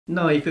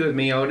No, if it was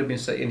me, I would have been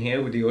sitting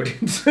here with the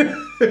audience.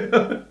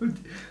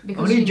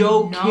 Only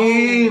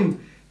joking.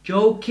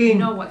 Joking.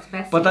 You know what's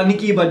best. Pata nahi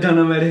ki baat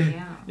jana mere.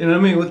 You know what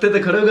I mean? Utte to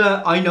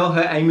khadoga. I know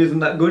her aim isn't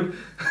that good.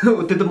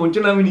 Utte to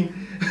pahunchna bhi nahi.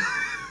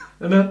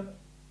 है ना?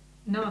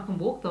 No, I can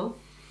walk though.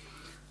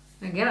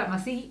 I get up my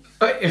seat.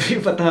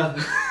 पता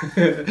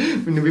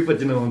मैंने भी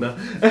भजना होता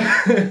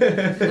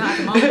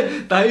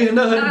ताई है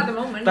ना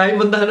ताई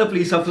बंदा है ना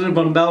पुलिस अफसर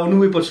बनदा उन्हें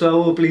भी पुछदा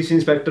वो पुलिस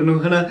इंस्पेक्टर नु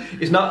है ना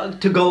it's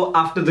not to go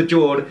after the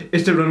chore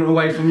it's to run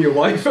away from your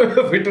wife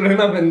fit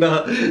रहना पैंदा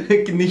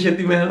किन्नी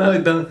छेती मैं है ना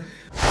इदां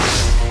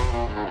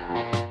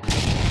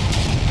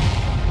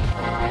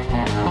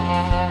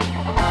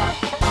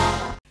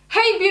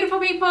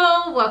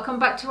People, welcome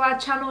back to our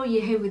channel.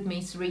 You're here with me,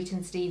 Sarita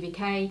and Stevie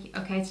K.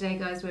 Okay, today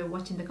guys, we're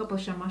watching the KAPIL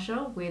Sharma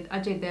show with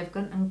Ajay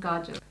Devgn and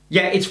Kajol.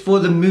 Yeah, it's for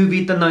the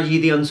movie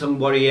Tanhaji The Unsung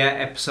warrior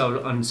episode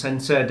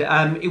Uncensored.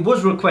 It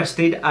was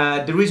requested.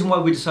 The reason why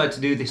we decided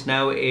to do this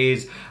now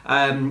is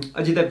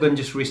Ajay Devgn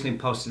just recently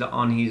posted it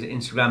on his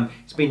Instagram.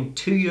 It's been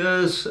 2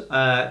 years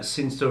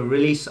since the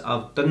release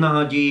of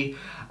Tanhaji,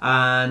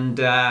 and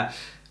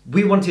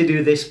we wanted to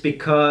do this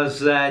because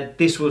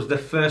this was the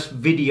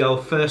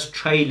first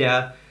trailer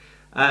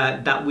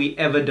that we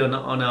ever done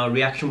on our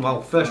reaction. Well,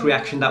 first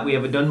reaction that we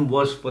ever done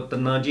was for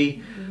Tanhaji.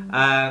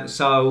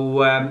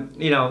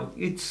 You know,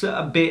 it's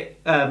a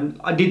bit,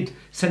 I did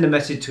send a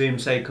message to him,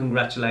 say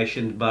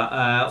congratulations, but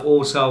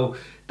also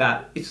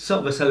that it's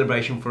sort of a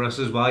celebration for us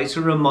as well. It's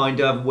a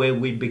reminder of where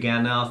we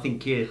began. I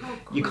think you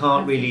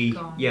can't really,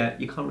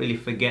 you can't really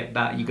forget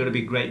that. You got to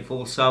be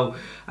grateful. So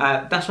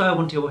that's why I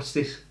wanted to watch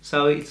this.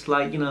 So it's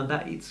like, you know,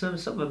 that it's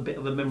sort of a bit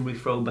of a memory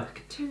throwback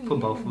for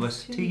both of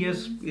us. 2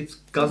 years, it's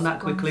gone that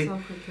quickly.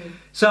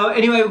 So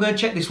anyway, we're going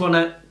to check this one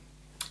out.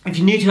 If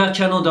you're new to our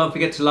channel, don't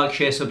forget to like,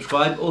 share,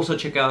 subscribe. Also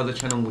check out the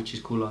channel, which is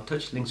Cool Art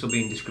Touch. Links will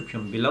be in the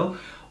description below.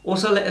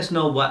 Also let us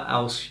know what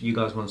else you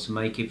guys want to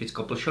make. If it's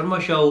KAPIL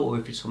Sharma show or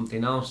if it's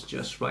something else,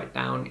 just write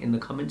down in the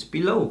comments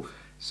below.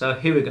 So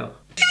here we go.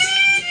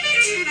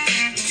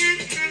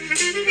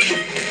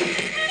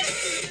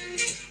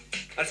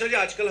 अच्छा जी,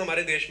 आजकल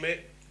हमारे देश में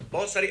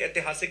बहुत सारी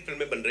ऐतिहासिक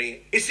फिल्में बन रही हैं।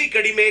 इसी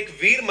कड़ी में एक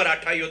वीर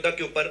मराठा योद्धा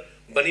के ऊपर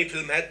बनी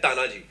फिल्म है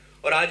तानाजी।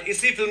 और आज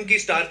इसी फिल्म की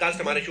स्टार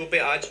कास्ट हमारे शो पे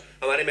आज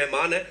हमारे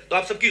मेहमान हैं। तो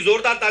आप सबकी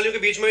जोरदार तालियों के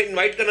बीच में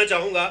इनवाइट करना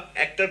चाहूंगा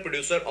एक्टर,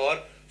 प्रोड्यूसर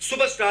और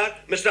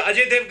सुपरस्टार मिस्टर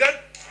अजय देवगन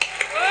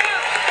और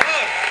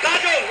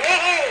Kajol.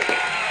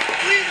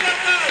 Please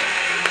welcome.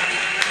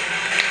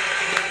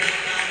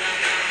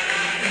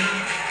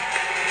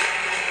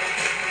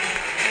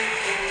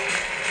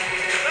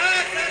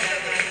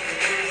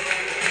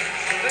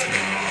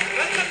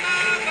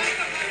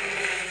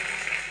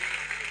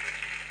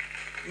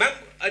 Ma'am,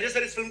 Ajay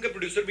sir इस फिल्म के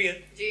प्रोड्यूसर भी हैं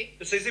जी।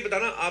 तो सही से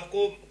बताना,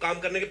 आपको काम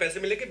करने के पैसे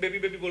मिले कि बेबी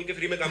बेबी बोल के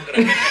फ्री में काम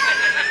कराएंगे?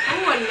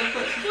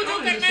 वो जो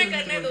करना है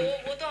करने दो,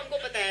 वो तो हमको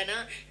पता है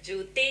ना। जो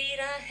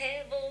तेरा है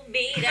वो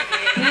मेरा है,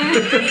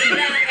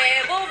 मेरा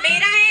है वो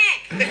मेरा है।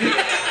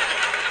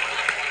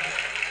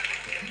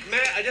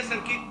 मैं अजय सर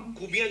की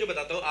खूबियां जो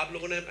बताता हूँ, आप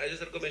लोगों ने अजय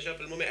सर को हमेशा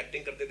फिल्मों में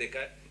एक्टिंग करते देखा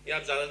है, या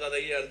आप ज्यादा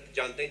ये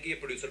जानते हैं कि ये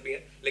प्रोड्यूसर भी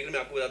हैं। लेकिन मैं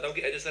आपको बताता हूँ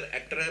कि अजय सर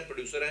एक्टर हैं,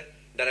 प्रोड्यूसर हैं,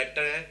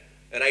 डायरेक्टर हैं,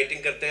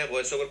 राइटिंग करते हैं,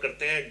 वॉइस ओवर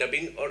करते हैं,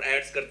 डबिंग और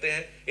एड्स करते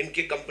हैं।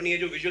 इनकी कंपनी है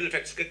जो विजुअल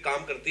इफेक्ट्स के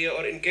काम करती है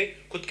और इनके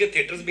खुद के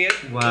थिएटर्स भी हैं।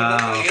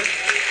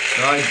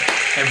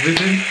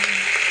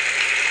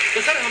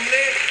 तो सर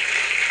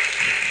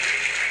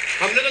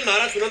हमने तो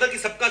नारा सुना था कि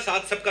सबका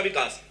साथ सबका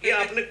विकास। ये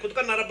आपने खुद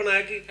का नारा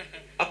बनाया कि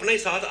अपना ही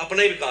साथ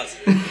अपना ही विकास।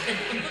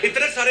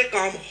 इतने सारे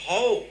काम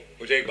हाउ।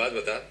 मुझे एक बात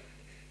बता,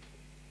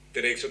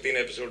 तेरे 103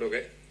 एपिसोड हो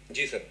गए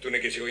जी सर। तूने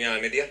किसी को यहाँ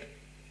आने दिया?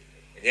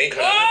 यहीं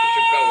खड़ा है,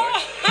 चिपका हुआ है।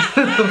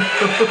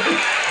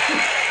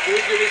 तू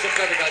क्यों नहीं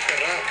सबका विकास कर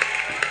रहा?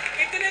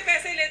 इतने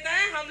पैसे लेता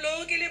है, हम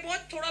लोगों के लिए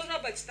बहुत थोड़ा थोड़ा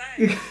बचता है।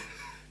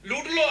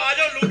 लूट लो, आ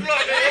जाओ, लूट लो,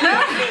 आ जाओ।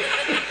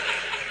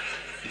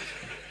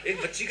 एक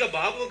बच्ची का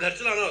बाप वो घर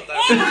चलाना होता है।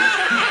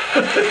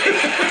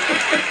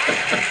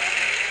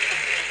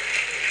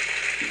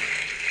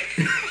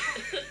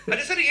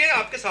 अरे सर, ये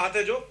आपके साथ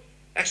है जो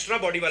एक्स्ट्रा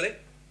बॉडी वाले।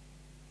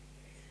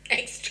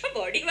 एक्स्ट्रा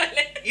बॉडी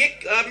वाले ये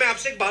मैं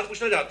आपसे एक बात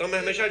पूछना चाहता हूँ। मैं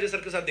हमेशा अजय सर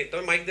के साथ देखता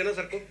हूँ, माइक देना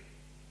सर को।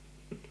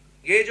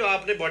 ये जो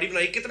आपने बॉडी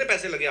बनाई, कितने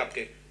पैसे लगे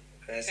आपके?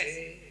 पैसे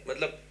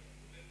मतलब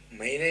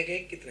महीने के,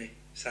 कितने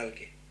साल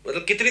के?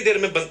 मतलब कितनी देर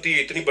में बनती है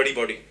इतनी बड़ी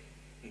बॉडी?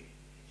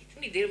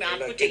 कितनी देर में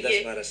आपको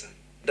चाहिए? 10-12 साल।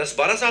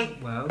 10-12 साल?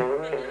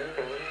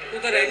 तू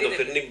तो रेडी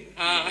फिर नहीं।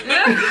 हाँ।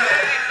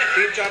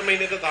 3-4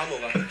 महीने का काम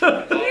होगा।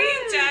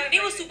 नहीं,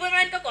 वो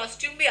सुपरमैन का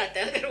कॉस्ट्यूम भी आता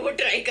है, अगर वो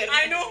ट्राई कर।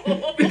 I know,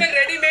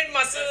 रेडीमेड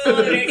मसल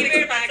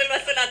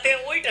आते हैं,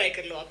 वही ट्राई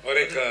कर लो आप। और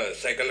एक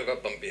साइकिल का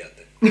पंप भी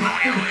आता है।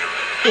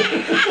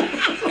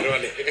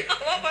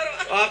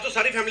 आप तो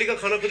सारी फैमिली का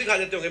खाना खुद ही खा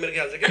जाते होंगे मेरे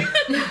ख्याल से, क्या?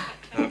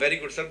 हाँ, very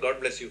good sir, God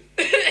bless you.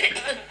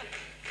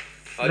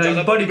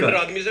 ज्यादा बड़ी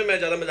आदमी से मैं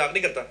ज्यादा मजाक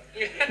नहीं करता।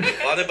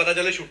 बाद में पता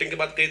चले शूटिंग के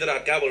बाद कई तरह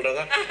क्या बोल रहा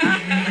था।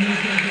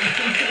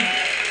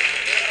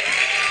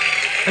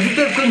 I think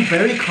they've gone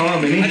very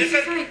calm, Ajay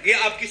sir, ये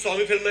आपकी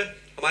 100वीं फिल्म है।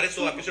 हमारे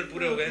 100 एपिसोड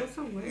पूरे हो गए।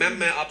 मैम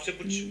मैं आपसे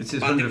कुछ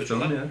बातें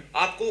पूछूंगा,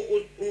 आपको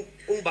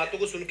उन बातों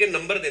को सुन के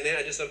नंबर देने हैं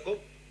अजय सर को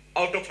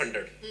आउट ऑफ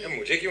 100।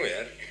 मुझे क्यों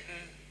यार,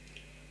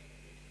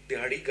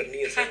 दिहाड़ी करनी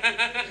है सर,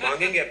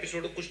 मांगेंगे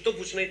एपिसोड, कुछ तो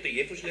पूछना है तो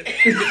ये पूछ लेते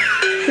हैं।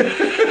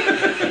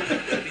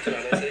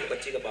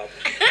 बच्ची का बाप।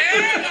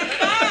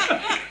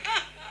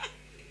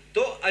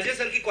 तो अजय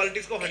सर की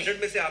क्वालिटीज को 100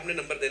 में से आपने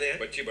नंबर देने हैं।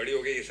 बच्ची बड़ी हो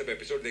गई, ये सब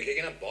एपिसोड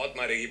देखेगी ना, बहुत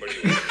मारेगी, बड़ी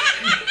हो गई।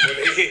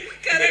 बोलेगी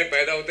मेरे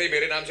पैदा होते ही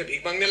मेरे नाम से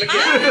भीख मांगने लग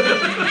गया।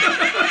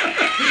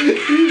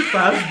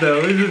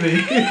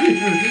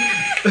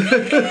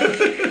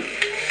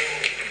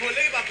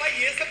 बोलेगी पापा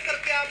ये सब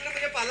करके आपने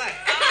मुझे पाला है।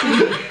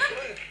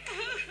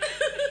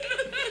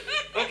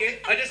 ओके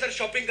अजय सर,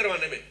 शॉपिंग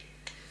करवाने में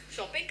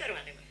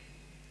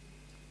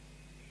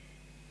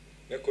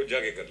मैं खुद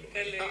जाके कर लूँ।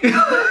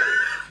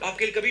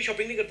 आपके लिए कभी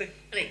शॉपिंग नहीं करते?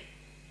 नहीं।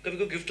 कभी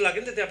कोई गिफ्ट लाके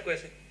नहीं देते आपको?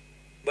 ऐसे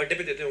बर्थडे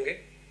पे देते होंगे।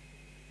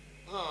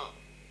 हाँ,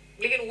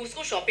 लेकिन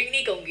उसको शॉपिंग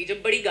नहीं कहूंगी।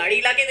 जब बड़ी गाड़ी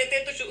लाके देते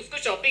हैं तो उसको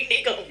शॉपिंग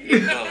नहीं कहूंगी।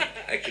 हाँ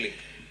actually.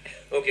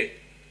 Okay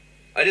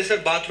Ajay sir,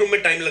 bathroom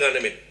में टाइम लगाने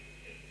में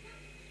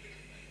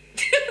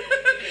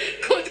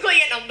खुद को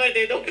ये नंबर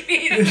दे दो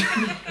प्लीज।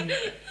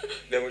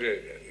 नहीं, मुझे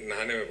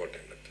नहाने में बहुत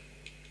टाइम लगता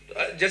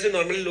है। जैसे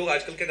नॉर्मली लोग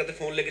आजकल क्या करते हैं,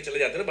 फोन लेके चले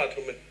जाते हैं ना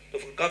बाथरूम में, तो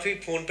काफी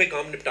फोन पे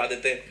काम निपटा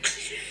देते हैं,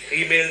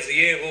 ईमेल्स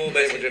ये वो।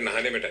 मुझे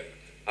नहाने में टाइम,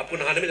 आपको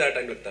नहाने में ज्यादा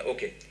टाइम लगता है।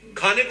 ओके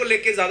खाने को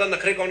लेके ज्यादा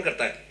नखरे कौन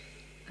करता है?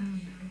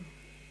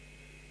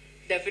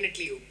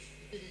 Definitely you.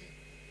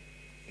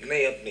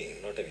 नहीं अब नहीं,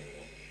 नॉट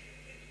एनीमोर।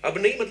 अब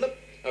नहीं मतलब?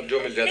 अब जो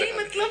मिल जाता है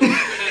मतलब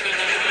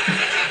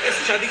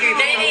शादी के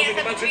नहीं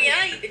ऐसा कुछ नहीं है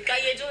इनका।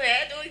 ये जो है,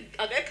 जो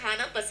अगर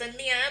खाना पसंद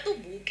नहीं आया तो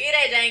भूखे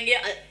रह जाएंगे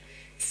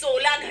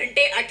 16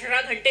 घंटे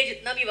 18 घंटे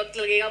जितना भी वक्त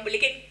लगेगा,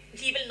 लेकिन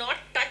he will not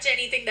touch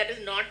anything that is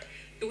not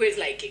to his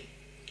liking.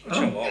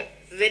 अच्छा वाह,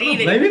 very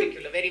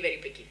particular, very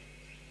picky.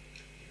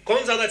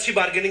 कौन ज्यादा अच्छी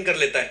बार्गेनिंग कर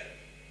लेता है?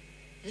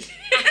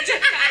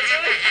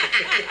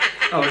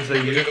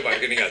 मुझे तो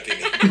बार्गेनिंग आती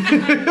नहीं।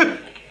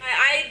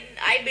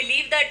 I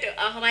believe that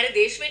हमारे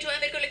देश में जो है,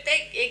 मेरे को लगता है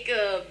एक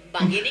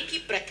बार्गेनिंग की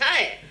प्रथा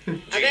है।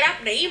 अगर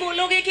आप नहीं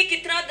बोलोगे कि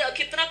कितना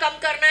कम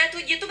करना है, तो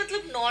ये तो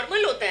मतलब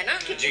नॉर्मल होता है ना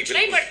कि पूछना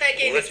ही पड़ता है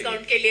कि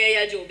डिस्काउंट के लिए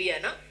या जो भी है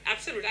ना।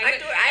 Absolutely. I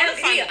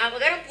agree.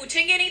 अगर हम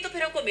पूछेंगे नहीं तो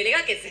फिर हमको मिलेगा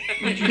कैसे?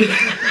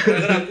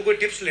 अगर आपको कोई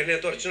टिप्स लेने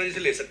हैं तो अर्चना जी से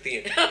ले सकती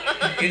हैं।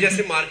 ये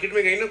जैसे मार्केट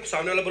में गई ना,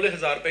 सामने वाला बोले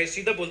 1000 रुपए,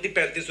 सीधा बोलती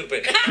 35 रुपए।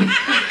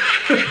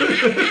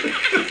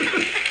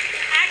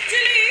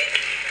 Actually,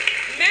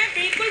 मैं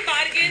बिल्कुल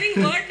बार्गेनिंग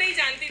वर्ड नहीं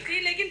जानती थी,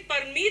 लेकिन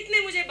परमीत ने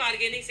मुझे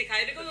बार्गेनिंग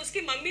सिखाई। बिकॉज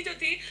उसकी मम्मी जो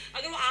थी,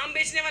 अगर वो आम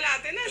बेचने वाला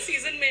आते हैं ना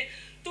सीजन में,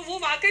 तो वो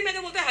वाकई में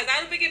अगर बोलते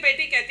 1000 रुपए की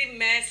पेटी, कहती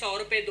मैं 100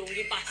 रुपए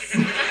दूंगी बस।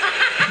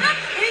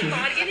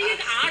 बार्गेनिंग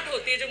एक आर्ट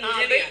होती है जो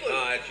मुझे नहीं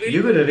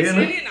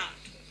आता।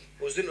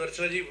 उस दिन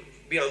अर्चना जी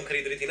भी आम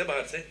खरीद रही थी ना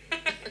बाहर से,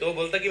 तो वो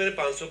बोलता कि मैंने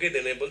 500 के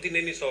देने, बोलती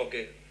नहीं 100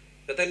 के।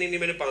 कहता नहीं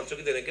मैंने 500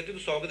 के देने। कहती तू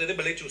 100 के दे दे,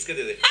 भले चूस के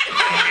दे दे।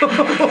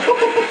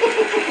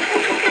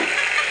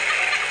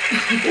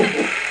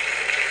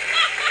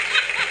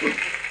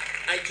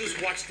 I just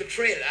watched the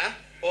trailer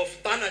of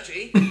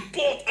Tanhaji.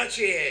 बहुत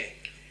अच्छी है,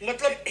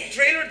 मतलब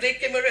ट्रेलर देख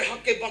के मेरे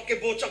हक्के बक्के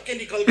बोचक्के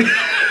निकल गए।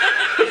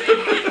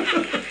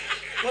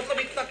 मतलब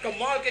इतना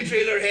कमाल के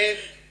ट्रेलर है,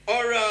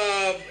 और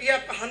ये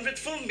आपका 100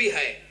 फिल्म भी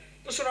है।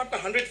 तो सर आपका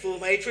 100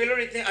 फिल्म है, ट्रेलर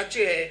इतने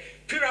अच्छे है,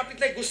 फिर आप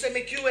इतने गुस्से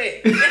में क्यों है?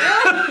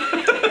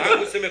 हाँ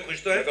गुस्से में, खुश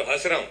तो है। मैं तो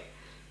हंस रहा हूँ।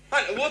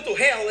 हाँ वो तो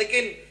है,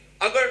 लेकिन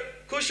अगर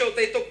खुश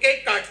होते तो केक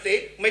काटते।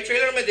 मैं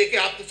ट्रेलर में देखे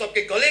आप तो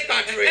सबके गले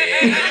काट रहे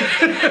हैं।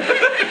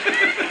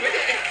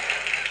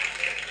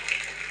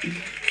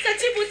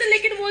 सच्ची पूछते,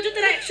 लेकिन वो जो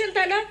तेरा एक्शन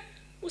था ना,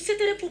 उससे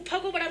तेरे फूफा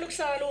को बड़ा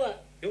नुकसान हुआ।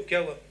 क्यों, क्या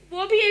हुआ?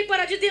 वो भी एक बार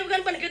अजय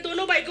देवगन बन के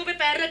दोनों बाइकों पे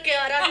पैर रख के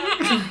आ रहा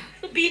था,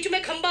 तो बीच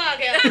में खंबा आ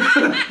गया।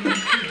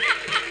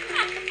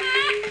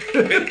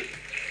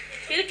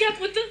 फिर क्या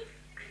पुत्र,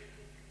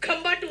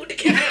 खंबा टूट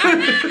गया।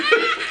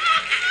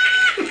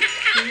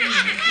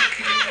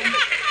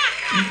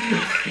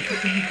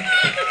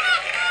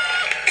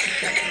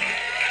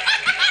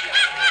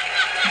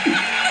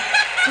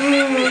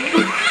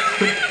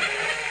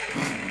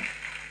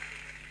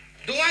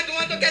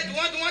 धुआं तो क्या,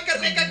 धुआं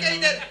करने का क्या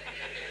इधर?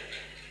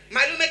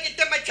 मालूम है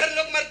कितने मच्छर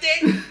लोग मरते हैं?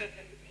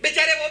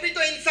 बेचारे वो भी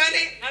तो इंसान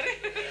है।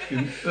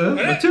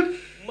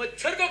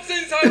 मच्छर कब से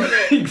इंसान हो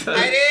गए?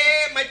 अरे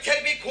मच्छर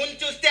भी खून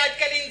चूसते,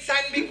 आजकल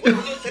इंसान भी खून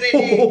चूस रहे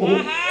हैं।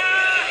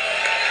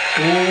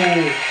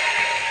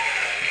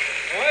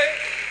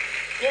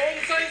 कौन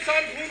सा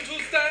इंसान खून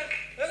चूसता है?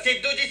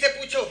 सिद्धू जी से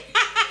पूछो।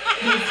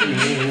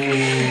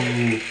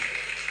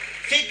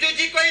 सिद्धू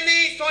जी कोई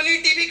नहीं, सोनी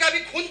टीवी का भी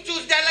खून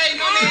चूस डाला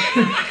इन्होंने।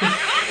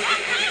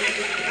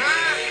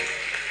 हाँ,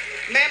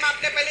 मैम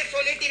आपने पहले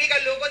सोनी टीवी का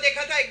लोगो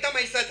देखा था, एकदम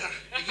ऐसा था।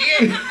 ये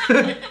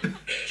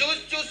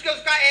चूस के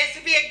उसका एस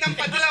भी एकदम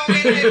पतला हो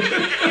गया।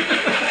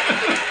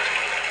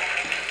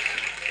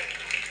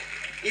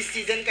 इस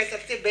सीजन का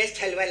सबसे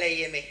बेस्ट हलवा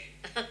लाइए मैं,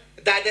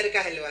 दादर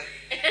का हलवा।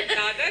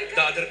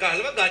 दादर का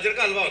हलवा गाजर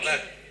का हलवा होता है।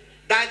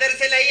 दादर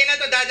से लाइए ना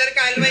तो दादर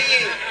का हलवा ही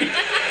है।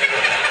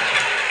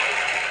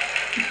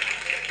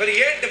 पर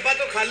ये डिब्बा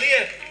तो खाली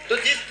है, तो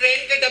जिस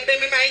ट्रेन के डब्बे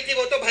में मैं आई थी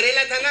वो तो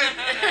भरेला था ना,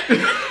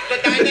 तो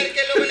दादर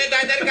के लोगों ने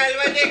दादर का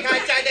हलवा देखा,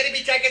 चादर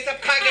बिछा के सब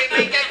खा गए,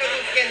 मैं क्या करूं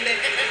उसके अंदर।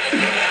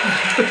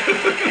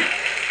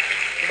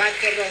 बात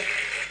कर रहा हूँ।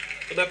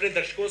 तो मैं अपने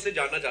दर्शकों से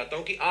जानना चाहता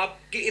हूं कि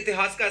आपके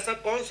इतिहास का ऐसा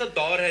कौन सा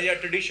दौर है या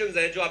ट्रेडिशंस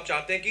है जो आप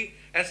चाहते हैं कि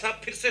ऐसा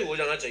फिर से हो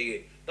जाना चाहिए,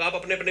 तो आप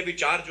अपने अपने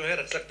विचार जो है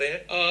रख सकते हैं।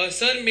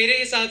 सर मेरे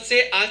हिसाब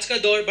से आज का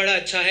दौर बड़ा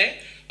अच्छा है।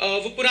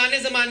 वो पुराने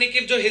जमाने की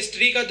जो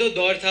हिस्ट्री का जो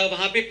दौर था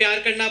वहाँ पे प्यार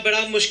करना बड़ा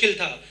मुश्किल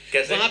था।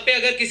 वहाँ पे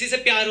अगर किसी से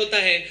प्यार होता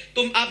है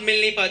तुम आप मिल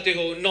नहीं पाते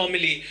हो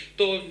नॉर्मली,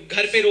 तो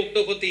घर पे रोक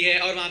टोक होती है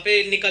और वहाँ पे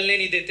निकलने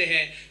नहीं देते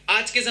हैं।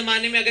 आज के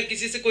ज़माने में अगर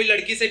किसी से कोई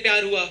लड़की से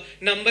प्यार हुआ,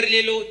 नंबर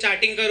ले लो,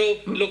 चैटिंग करो,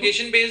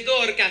 लोकेशन भेज दो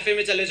और कैफे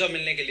में चले जाओ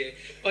मिलने के लिए।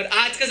 और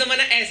आज का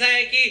ज़माना ऐसा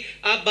है कि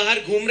आप बाहर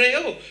घूम रहे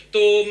हो तो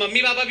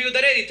मम्मी पापा भी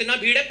उधर है, इतना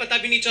भीड़ है पता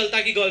भी नहीं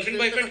चलता कि गर्लफ्रेंड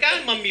बॉयफ्रेंड का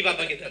है, मम्मी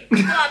पापा किधर।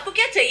 तो आपको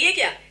क्या चाहिए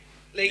क्या?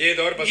 ये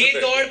दौर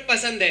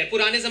पसंद है,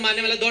 पुराने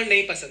जमाने वाला दौर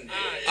नहीं पसंद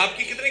है।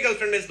 आपकी कितनी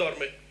गर्लफ्रेंड है इस दौर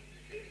में?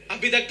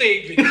 अभी तक तो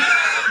एक भी नहीं।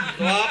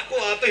 तो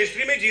आप तो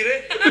हिस्ट्री में जी रहे।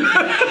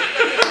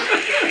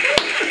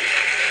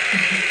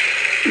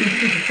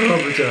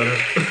 बेचारा।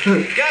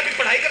 क्या अभी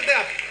पढ़ाई करते हैं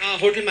आप?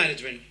 Hotel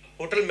management.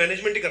 होटल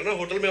मैनेजमेंट ही करना,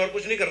 होटल में और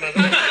कुछ नहीं करना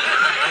था।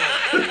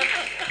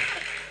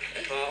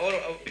 हाँ, और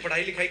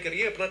पढ़ाई लिखाई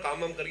करिए, अपना काम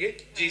वाम करिए।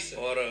 जी सर।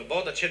 और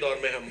बहुत अच्छे दौर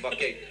में हम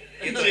वाकई।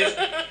 ये तो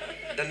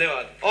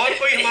धन्यवाद। और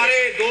कोई हमारे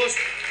दोस्त?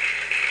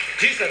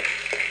 जी सर।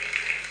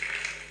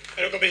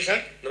 Hello Kapil sir.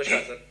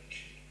 नमस्कार सर।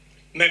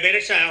 मैं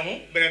मेरठ से आया हूँ,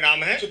 मेरा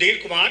नाम है सुधीर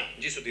कुमार।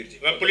 जी सुधीर जी।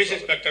 मैं पुलिस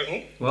इंस्पेक्टर हूँ।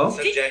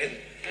 सर जय हिंद।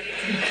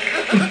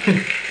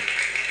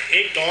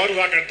 एक दौर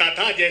हुआ करता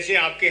था, जैसे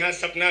आपके यहाँ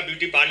सपना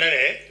ब्यूटी पार्लर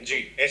है जी,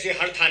 ऐसे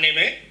हर थाने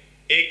में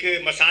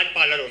एक मसाज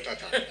पार्लर होता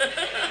था।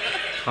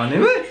 थाने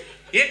में?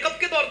 ये कब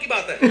के दौर की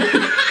बात है?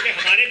 ये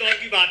हमारे दौर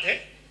की बात है,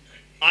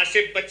 आज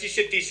से 25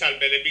 से 30 साल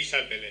पहले, 20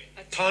 साल पहले।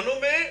 थानों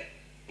में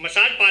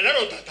मसाज पार्लर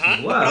होता था,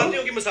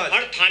 अपराधियों की मसाज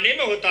हर थाने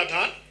में होता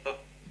था।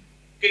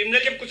 क्रिमिनल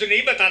जब कुछ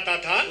नहीं बताता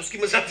था उसकी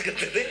मसाज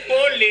करते थे,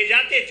 वो ले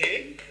जाते थे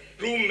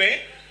रूम में।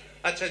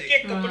 अच्छा जी। उसके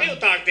कपड़े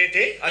उतारते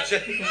थे। अच्छा।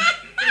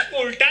 उसको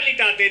उल्टा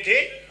लिटाते थे।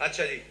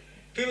 अच्छा जी।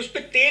 फिर उस पे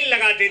तेल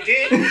लगाते थे।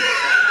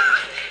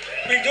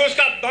 फिर जो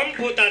उसका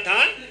बम्प होता था,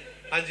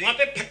 हाँ जी, वहाँ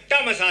पे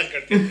फट्टा मसाज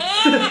करते थे।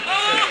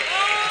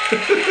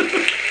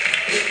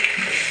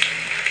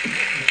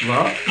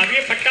 वाह। अब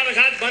ये फट्टा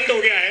मसाज बंद हो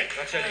गया है।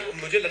 अच्छा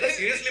जी, मुझे लगा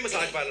सीरियसली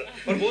मसाज पार्लर।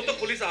 और वो तो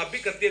पुलिस आप भी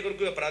करती है अगर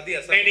कोई अपराधी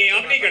ऐसा? नहीं,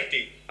 अब नहीं करती।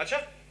 अच्छा,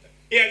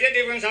 ये अजय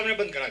देवगन साहब ने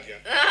बंद करा दिया।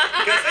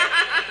 कैसे?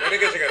 मैंने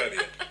कैसे करा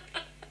दिया?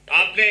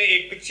 आपने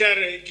एक पिक्चर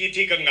की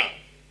थी गंगा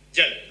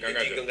जल,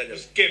 गंगा जल,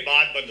 उसके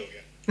बाद बंद हो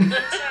गया।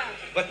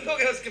 बंद हो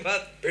गया उसके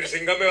बाद? फिर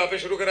सिंगम में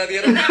वापस शुरू करा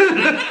दिया ना।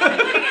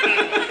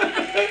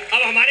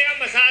 अब हमारे यहाँ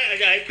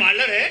मसाज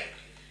पार्लर है,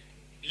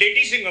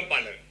 लेडी सिंगम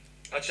पार्लर।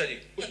 अच्छा जी।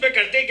 उसमें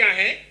करते क्या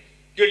है,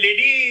 जो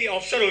लेडी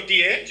ऑफिसर होती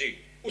है जी,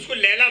 उसको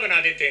लैला बना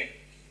देते हैं।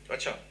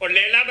 अच्छा। और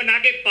लैला बना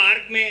के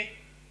पार्क में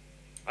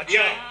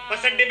या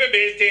बस अड्डे पे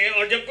भेजते हैं,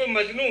 और जब कोई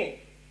मजनू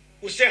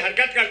उससे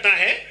हरकत करता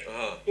है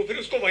तो फिर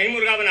उसको वही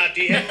मुर्गा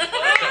बनाती है।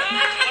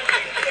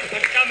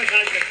 फट्टा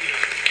मसाज करती है।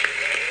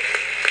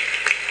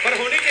 पर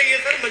होनी चाहिए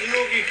सर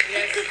मजनूओं की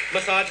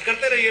मसाज,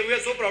 करते रहिए। We are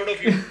so proud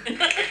of you.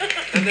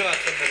 धन्यवाद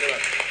सर,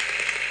 धन्यवाद।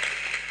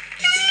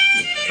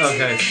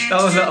 Okay, that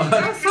was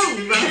so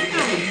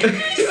random.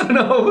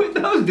 No,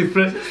 that was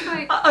different.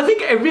 I think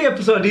every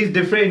episode is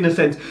different in a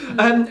sense.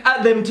 At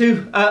them too,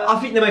 I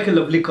think they make a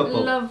lovely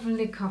couple.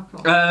 Lovely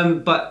couple.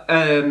 But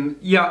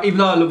yeah,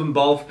 even though I love them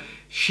both,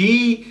 she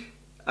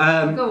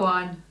Go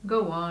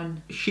on.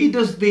 she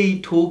does the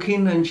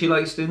talking and she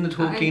likes doing the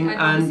talking, I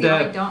and I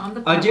don't. I'm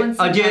the part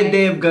once Ajay again.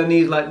 Devgn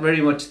is like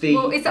very much the.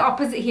 Well, it's the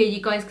opposite here.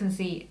 You guys can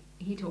see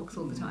he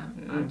talks all the time.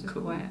 I'm just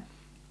cool. quiet.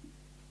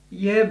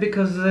 Yeah,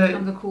 because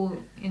I'm the cool,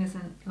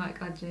 innocent,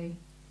 like Ajay.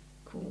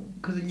 Cool.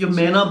 because जो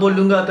मैं ना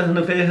बोलूँगा तो है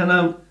ना फिर है ना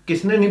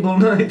किसने नहीं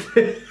बोलना है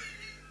थे.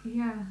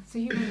 Yeah,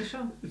 so you run the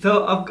show. So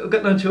I've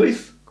got no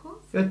choice. Of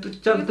course. Yeah, to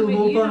चल तू You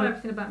बोल know पा.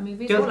 everything about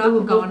movies. Just All I do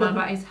can go go on for-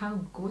 about is how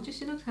gorgeous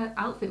she looks. Her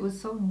outfit was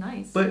so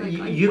nice. But Like,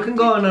 I you can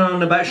go wanted- on and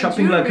on about her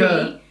shopping like her.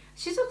 jewellery,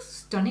 she looks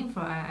stunning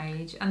for her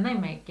age, and they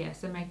make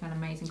an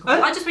amazing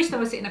couple. I just wish they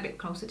were sitting a bit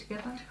closer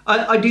together.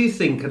 I do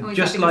think Or is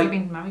just that because like they've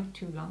been married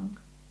too long?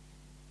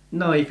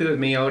 no, if it was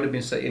me, I would have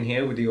been sitting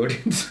here with the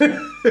audience.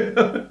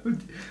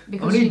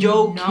 Because Only you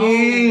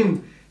joking,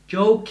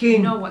 joking.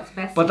 You know what's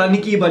best. पता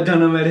नहीं की बात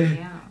जाना मेरे.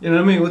 Yeah. You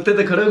know what I mean? उत्ते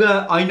तो खड़ा होगा.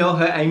 I know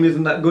her aim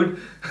isn't that good.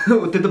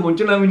 उत्ते तो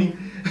पहुंचना भी नहीं.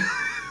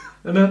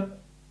 है ना?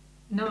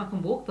 No, I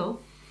can walk though.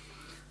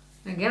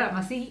 And get out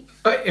my seat.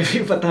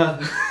 पता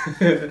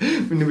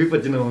मैंने भी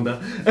भजना होता.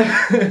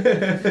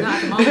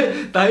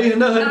 ताई है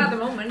ना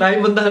ताई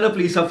बंदा है ना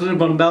पुलिस अफसर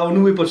बनता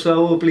उन्होंने भी पुछदा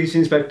वो पुलिस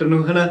इंस्पेक्टर नु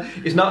है ना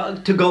it's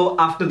not to go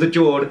after the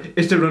chore,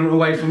 it's to run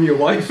away from your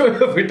wife.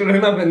 Fit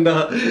रहना पैंदा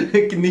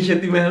किन्नी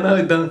छेती मैं है ना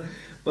इदां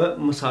पर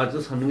मसाज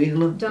तो सानू भी है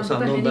ना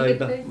पसंद होंदा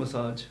इदां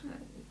मसाज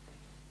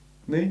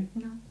नहीं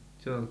No.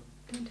 चल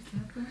Don't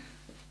deserve that.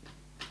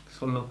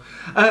 fun love.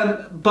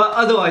 But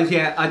otherwise,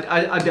 yeah,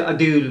 I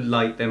do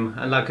like them,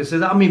 and like I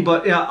said, I mean,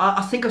 but yeah,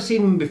 I think I've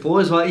seen him before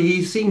as well.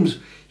 He seems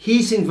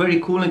very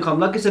cool and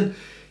calm. Like I said,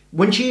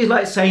 when she's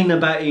like saying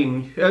about him,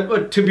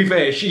 to be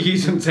fair, she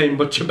isn't saying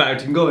much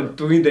about him. Going,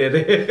 tu hi de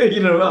de,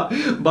 you know,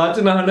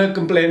 baat na na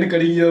complain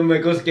kari jo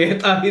main ko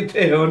kehta hi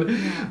the on.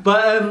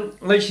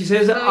 But like she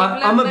says, So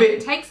I'm a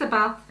bit. Takes a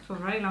bath for a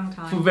very long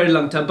time. For a very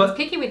long time, but he's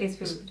picky with his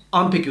food.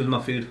 I'm picky with my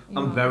food.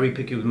 I'm very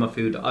picky with my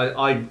food.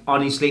 I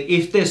honestly,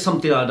 if there's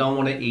something I don't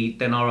want to eat,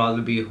 then I'd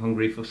rather be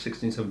hungry for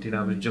 16, 17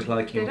 hours, just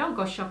like him. They don't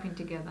go shopping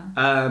together.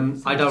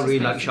 I don't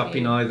really like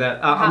shopping either.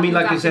 I mean,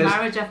 like it says,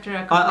 marriage after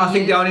a couple I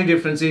think years. the only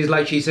difference is,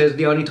 like she says,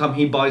 the only time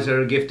he buys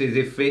her a gift is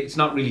if it's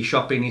not really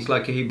shopping. It's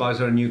like he buys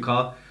her a new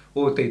car.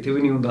 Oh, te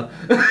vi nahi hunda.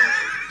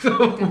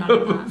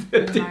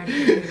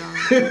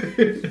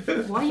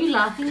 What are you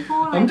laughing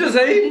for? I'm just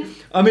saying.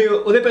 I mean,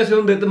 ਉਹਦੇ ਪੈਸੇ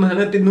ਹੁੰਦੇ ਤਾਂ ਮੈਂ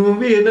ਨਾ ਤੈਨੂੰ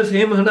ਵੀ ਇਹਨਾਂ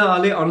same ਹੈ ਨਾ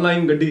ਆਲੇ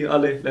online ਗੱਡੀ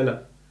ਆਲੇ ਲੈ ਲਾ.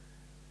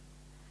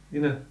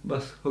 You know,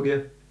 बस हो गया.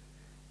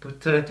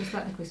 But just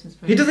like the Christmas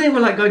he doesn't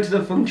even like going to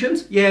the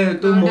functions. Yeah,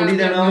 तू मोड़ी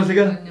देना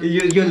सीगा.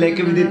 You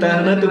लेके भी देता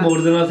है ना तू मोड़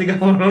देना सीगा.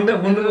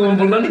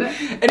 बोलना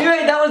नहीं. Anyway,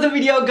 that was the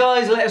video,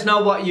 guys. Let us know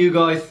what you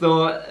guys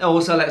thought.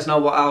 Also, let us know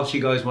what else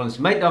you guys want us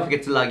to make. Don't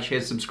forget to like,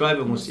 share, subscribe,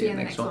 and we'll see you in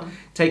the next one.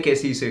 Take care.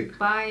 See you soon.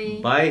 Bye.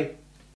 Bye.